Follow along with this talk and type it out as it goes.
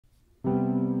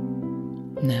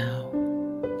Now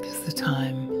is the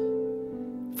time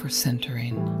for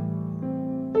centering.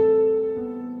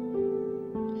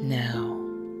 Now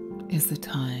is the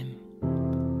time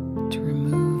to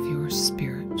remove your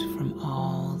spirit from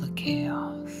all the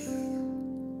chaos.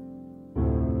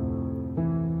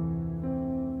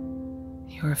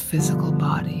 Your physical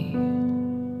body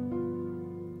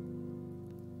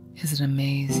is an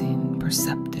amazing,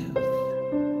 perceptive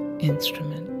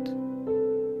instrument.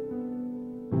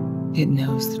 It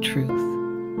knows the truth.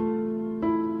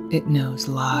 It knows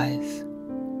lies.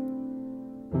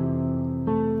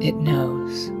 It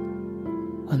knows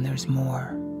when there's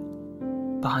more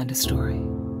behind a story.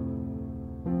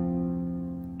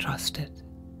 Trust it.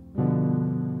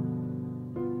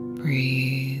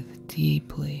 Breathe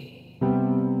deeply.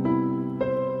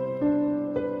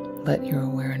 Let your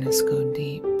awareness go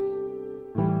deep,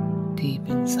 deep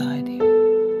inside you.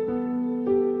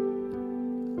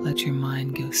 Let your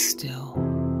mind go still.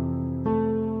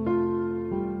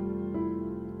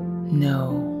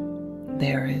 Know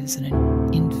there is an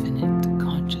infinite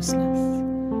consciousness,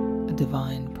 a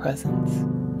divine presence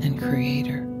and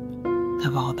creator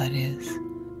of all that is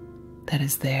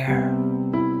there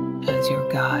as your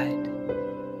guide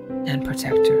and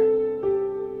protector.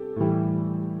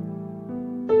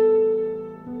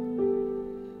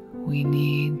 We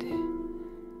need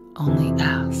only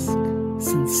ask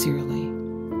sincerely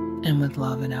and with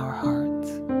love in our hearts,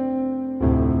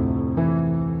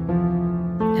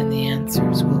 and the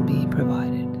answers will be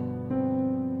provided,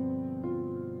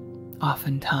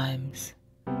 oftentimes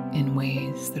in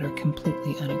ways that are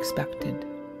completely unexpected.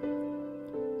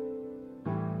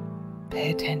 Pay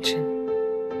attention.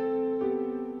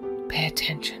 Pay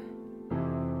attention.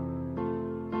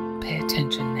 Pay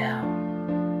attention now.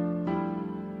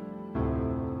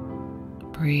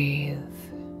 Breathe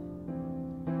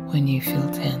when you feel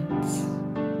tense.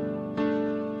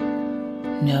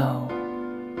 Know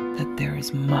that there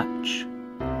is much,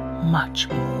 much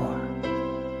more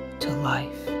to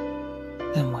life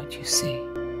than what you see.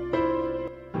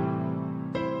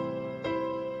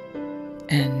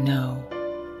 And know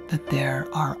that there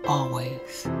are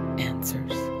always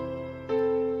answers.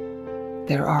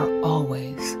 There are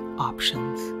always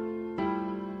options.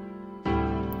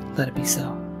 Let it be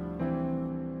so.